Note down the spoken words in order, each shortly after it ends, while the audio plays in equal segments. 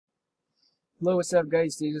Hello, what's up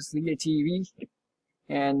guys? This is Leah TV.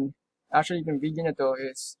 And actually itong video na to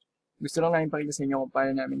is gusto lang namin pakita sa inyo kung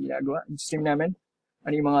paano namin ginagawa yung stream namin.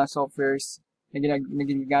 Ano yung mga softwares na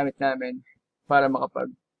ginagamit namin para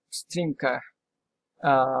makapag-stream ka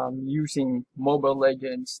using Mobile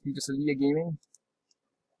Legends dito sa Leah Gaming.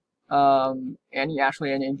 Any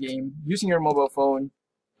game using your mobile phone,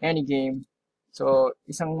 any game. So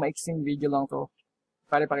isang maiksing video lang to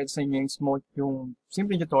para pakita sa inyo yung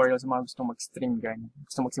simple tutorial sa mga gustong mag-stream dyan.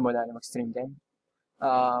 Gusto magsimula na mag-stream dyan.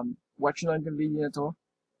 Watch nyo lang yung video na to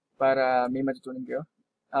para may matutunan kayo.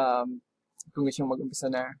 Kung gusto nyo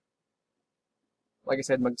mag-umpisa na, like I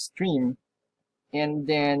said, mag-stream. And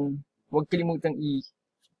then, huwag kalimutan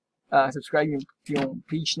i-subscribe yung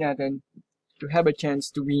page natin to have a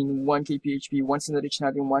chance to win 1K PHP. Once na-reach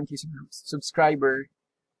natin 1K subscriber,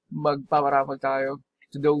 magpaparaffle tayo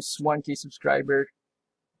to those 1K subscriber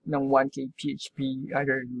ng 1K PHP,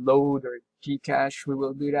 either load or Gcash. We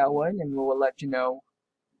will do that one and we will let you know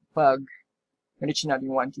pag na-reach natin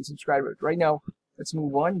 1K subscribers. Right now, let's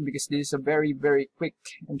move on because this is a very, very quick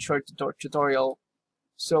and short tutorial.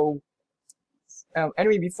 So,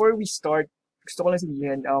 anyway, before we start, gusto ko lang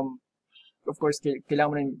sabihin, of course, kailangan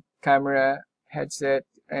mo ng camera, headset,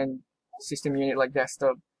 and system unit like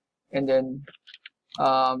desktop, and then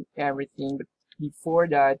everything. But before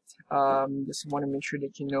that, just want to make sure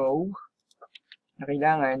that you know na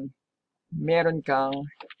kailangan meron kang,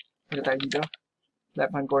 ito tayo dito, left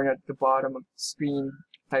hand corner at the bottom of the screen,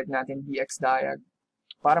 type natin dxdiag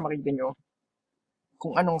para makita nyo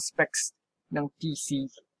kung anong specs ng PC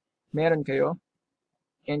meron kayo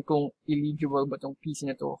and kung eligible ba tong PC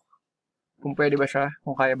na to, kung pwede ba siya,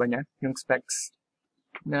 kung kaya ba niya yung specs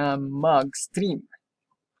na mag-stream.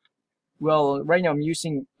 Well, right now I'm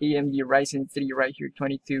using AMD Ryzen 3 right here,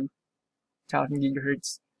 22,000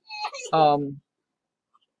 gigahertz.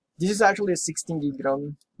 This is actually a 16 gig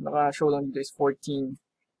RAM. Naka-show lang dito is 14,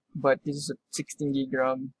 but this is a 16 gig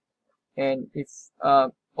RAM. And if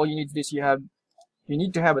all you need to do is you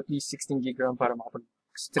need to have at least 16 gig RAM para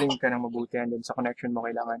makapag-stream ka ng mabuti, and then sa connection mo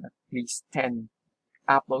kailangan at least 10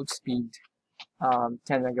 upload speed, 10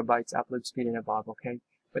 megabytes upload speed and above, okay?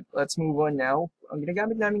 But let's move on now. Ang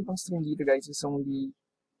ginagamit namin pang stream dito guys is only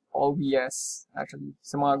OBS. Actually,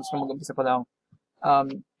 sa mga gusto mag-umpisa pa lang,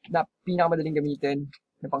 na pinakamadaling gamitin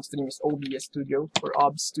na pang stream is OBS Studio or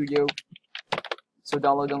Obs Studio. So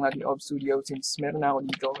download lang natin Obs Studio since meron na ako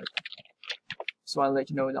dito. So I'll let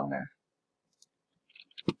you know lang na.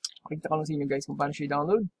 Pakita ko lang sa inyo guys kung paano siya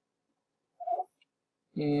download.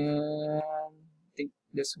 And I think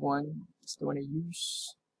this one is the one I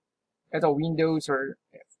use. Ito, Windows or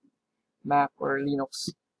Mac or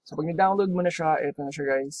Linux. So, pag na-download mo na siya, ito na siya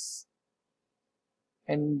guys.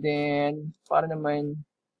 And then, para naman,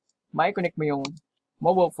 mai-connect mo yung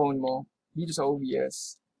mobile phone mo dito sa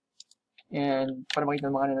OBS. And, para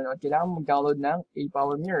makita ng mga nanonood, kailangan mag-download ng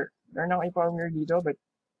A-Power Mirror. Meron ng A-Power Mirror dito, but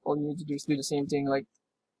all you need to do is do the same thing, like,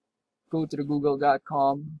 go to the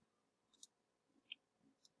google.com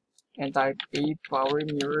and type A-Power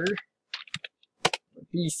Mirror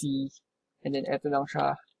PC, and then eto lang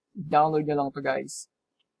siya. Download nyo lang to guys.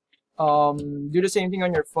 Do the same thing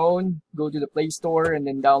on your phone. Go to the Play Store and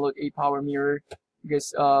then download A-Power Mirror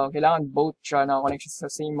because kailangan both siya nakakonect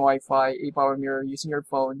sa same Wi-Fi, A-Power Mirror using your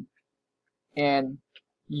phone and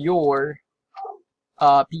your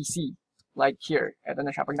PC. Like here. Eto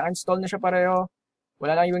na siya. Pag naka-install na siya pareho,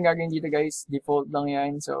 wala lang yung gagawin dito guys. Default lang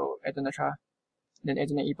yan. So, eto na siya. Then,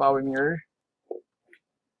 eto na A-Power Mirror.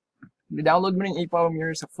 I-download mo ng A-Power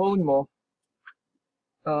Mirror sa phone mo.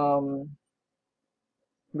 I'm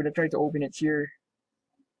gonna try to open it here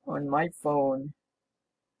on my phone.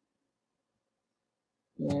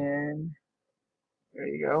 And there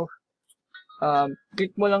you go.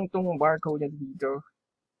 Click mo lang tong barcode na dito.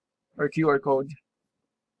 Or QR code.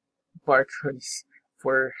 Barcodes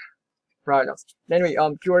for products. Anyway,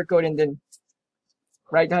 QR code and then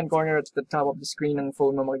right hand corner at the top of the screen ng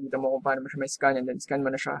phone mo, makikita mo kung paano mo siya may scan, and then scan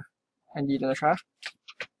mo na siya. Andito na siya.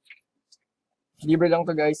 Libre lang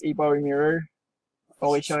to guys, A-Power Mirror.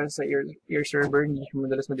 Okay siya sa ear server, hindi siya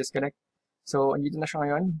madalas ma-disconnect. So, andito na siya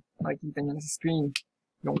ngayon. Makikita niyo na sa screen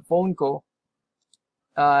yung phone ko.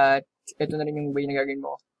 At ito na rin yung way na gagawin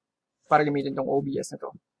mo para gamitin tong OBS na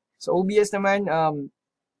to. So, OBS naman,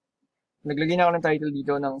 naglagay na ako ng title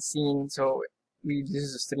dito ng scene. So, this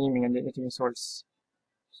is a streaming and then ito yung source.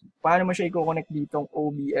 Paano mo siya i-connect ditong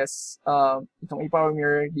OBS, itong A-Power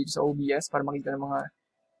Mirror dito sa OBS para makita ng mga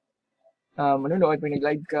manonood pag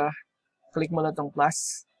nag-live ka. Click mo lang itong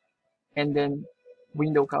plus and then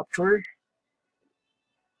window capture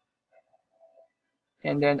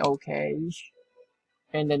and then okay.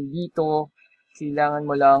 And then dito kailangan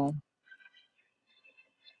mo lang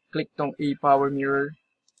click tong A power mirror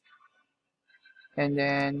and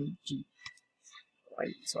then G.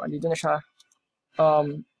 Okay, so andito na siya.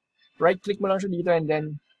 Right click mo lang siya dito and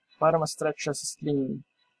then para ma-stretch siya sa screen,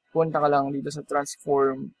 punta ka lang dito sa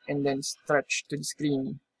transform and then stretch to the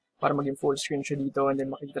screen para maging full screen siya dito and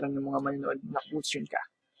then makikita lang ng mga manonood na full screen ka.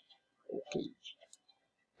 Okay.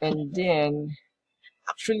 And then,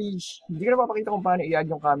 actually, hindi ko na papakita kung paano i-add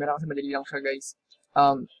yung camera kasi madali lang siya, guys.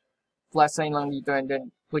 Plus sign lang dito and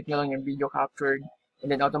then click nyo lang yung video captured and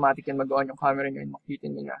then automatic yan mag-on yung camera nyo and makikita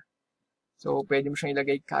nyo na. So, pwede mo siyang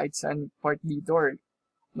ilagay kahit saan part dito or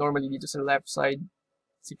normally dito sa left side.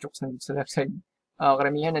 Si Chooks nandito sa left side.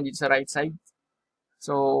 Karamihan nandito sa right side.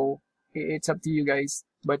 So, it's up to you guys.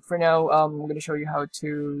 But for now, I'm going to show you how to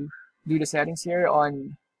do the settings here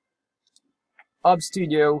on Obs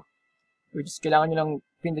Studio. Which is kailangan nyo lang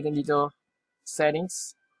pindutin dito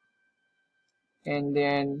settings. And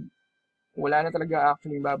then, wala na talaga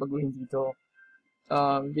actually babaguhin dito.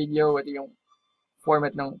 Video, ito yung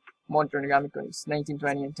format ng monitor na gamit ko is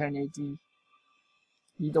 1920 and 1080.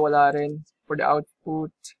 Dito wala rin. For the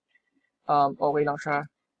output, okay lang siya.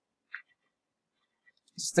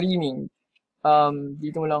 Streaming.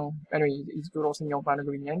 Dito mo lang, ituturo ko sa inyo kung paano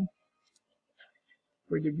gawin yan.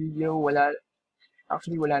 For the video, wala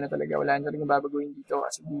na talaga. Wala na talaga babaguhin dito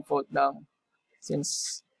as default lang.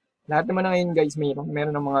 Since lahat naman na ngayon guys,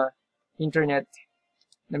 meron ng mga internet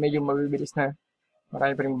na medyo mabibilis na.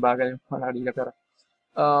 Marami pa rin mabagal, mga pero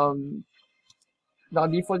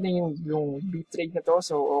naka-default na yung bitrate na to,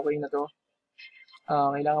 so okay na to.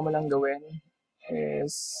 Kailangan mo lang gawin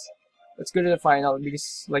is, let's go to the final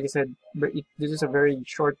because like I said, this is a very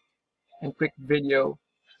short and quick video.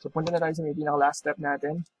 So punta na tayo sa may pinaka-last step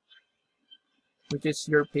natin, which is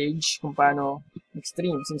your page, kung paano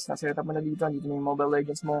mag-stream. Since nasa setup mo na dito, na yung Mobile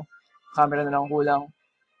Legends mo, camera na lang kulang,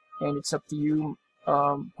 and it's up to you.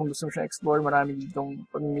 Kung gusto mo siya explore, marami ditong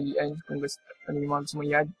pamimilian. Kung gusto, ano yung mga gusto mo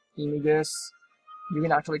i-add, images, you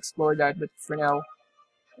can actually explore that. But for now,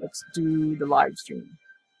 let's do the live stream.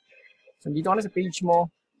 So, dito ka na sa page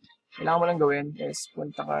mo. Kailangan mo lang gawin is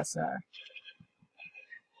punta ka sa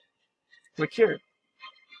click here.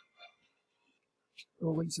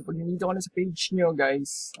 Okay, so pag nandito ka na sa page nyo,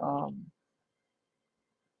 guys,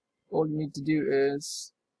 all you need to do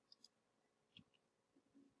is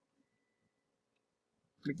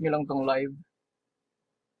click nyo lang tong live.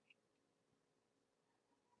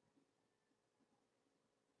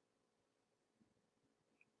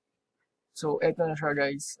 So, eto na siya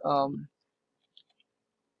guys.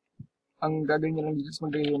 Ang gagawin nyo lang dito is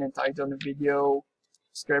maglagay ng title ng video,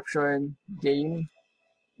 description, game.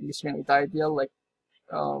 Gusto nyo i-title like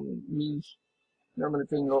me normally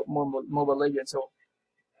playing Mobile Legends. So,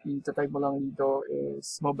 ita-type mo lang dito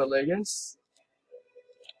is Mobile Legends.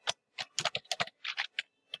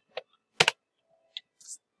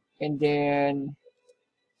 And then,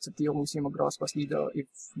 sa tiyo kung sino mag-crosspass dito, if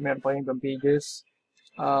meron pa yung ibang pages,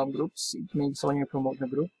 groups, if may gusto nyo promote na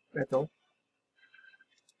group, ito.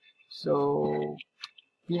 So,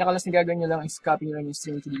 pinakalas na gagawin nyo lang is copy nyo lang yung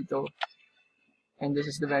string dito. And this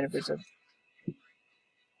is the benefits of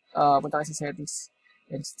punta kayo sa settings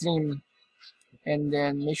and stream. And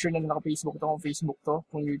then, make sure na naka-Facebook to, kung Facebook to,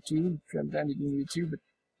 kung YouTube. Siyempre, hindi yung YouTube, but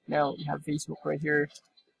now, you have Facebook right here.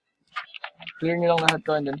 Clear nyo lang lahat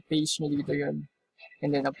to, and then paste nyo dito yun.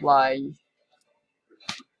 And then apply.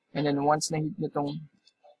 And then once na-hit nyo tong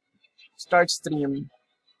start stream,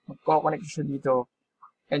 magkoconnect siya dito.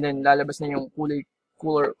 And then lalabas na yung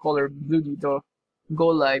color blue dito.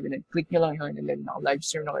 Go live, and then click nyo lang yun, and then naka-live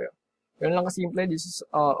stream na kayo. Ganun lang kasimple. This is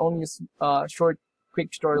only a short,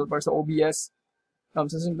 quick tutorial para sa OBS.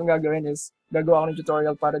 Susunod kong gagawin is, gagawa ko ng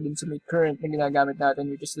tutorial para din sa may current na ginagamit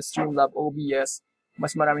natin, which is the Streamlab OBS.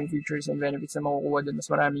 Mas maraming features and benefits na makukuha doon. Mas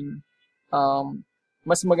maraming,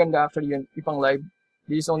 mas maganda actually yun, ipang live.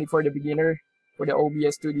 This is only for the beginner, for the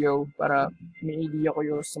OBS Studio, para may idea ko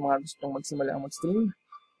yun sa mga gustong magsimula ang mag-stream.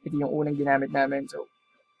 Ito yung unang ginamit namin. So,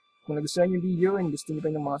 kung nagustuhan yung video and gusto niyo pa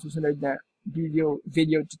yung mga susunod na video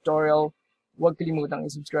tutorial, huwag kalimutang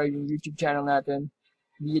i-subscribe yung YouTube channel natin,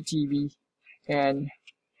 Via TV. And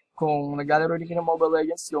kung naglalaro din kayo ng Mobile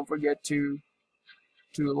Legends, don't forget to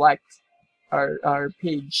like our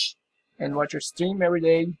page and watch our stream every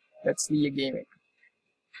day. That's Leah Gaming.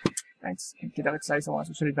 Thanks. Kita-kits tayo sa mga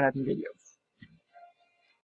susunod pa nating video.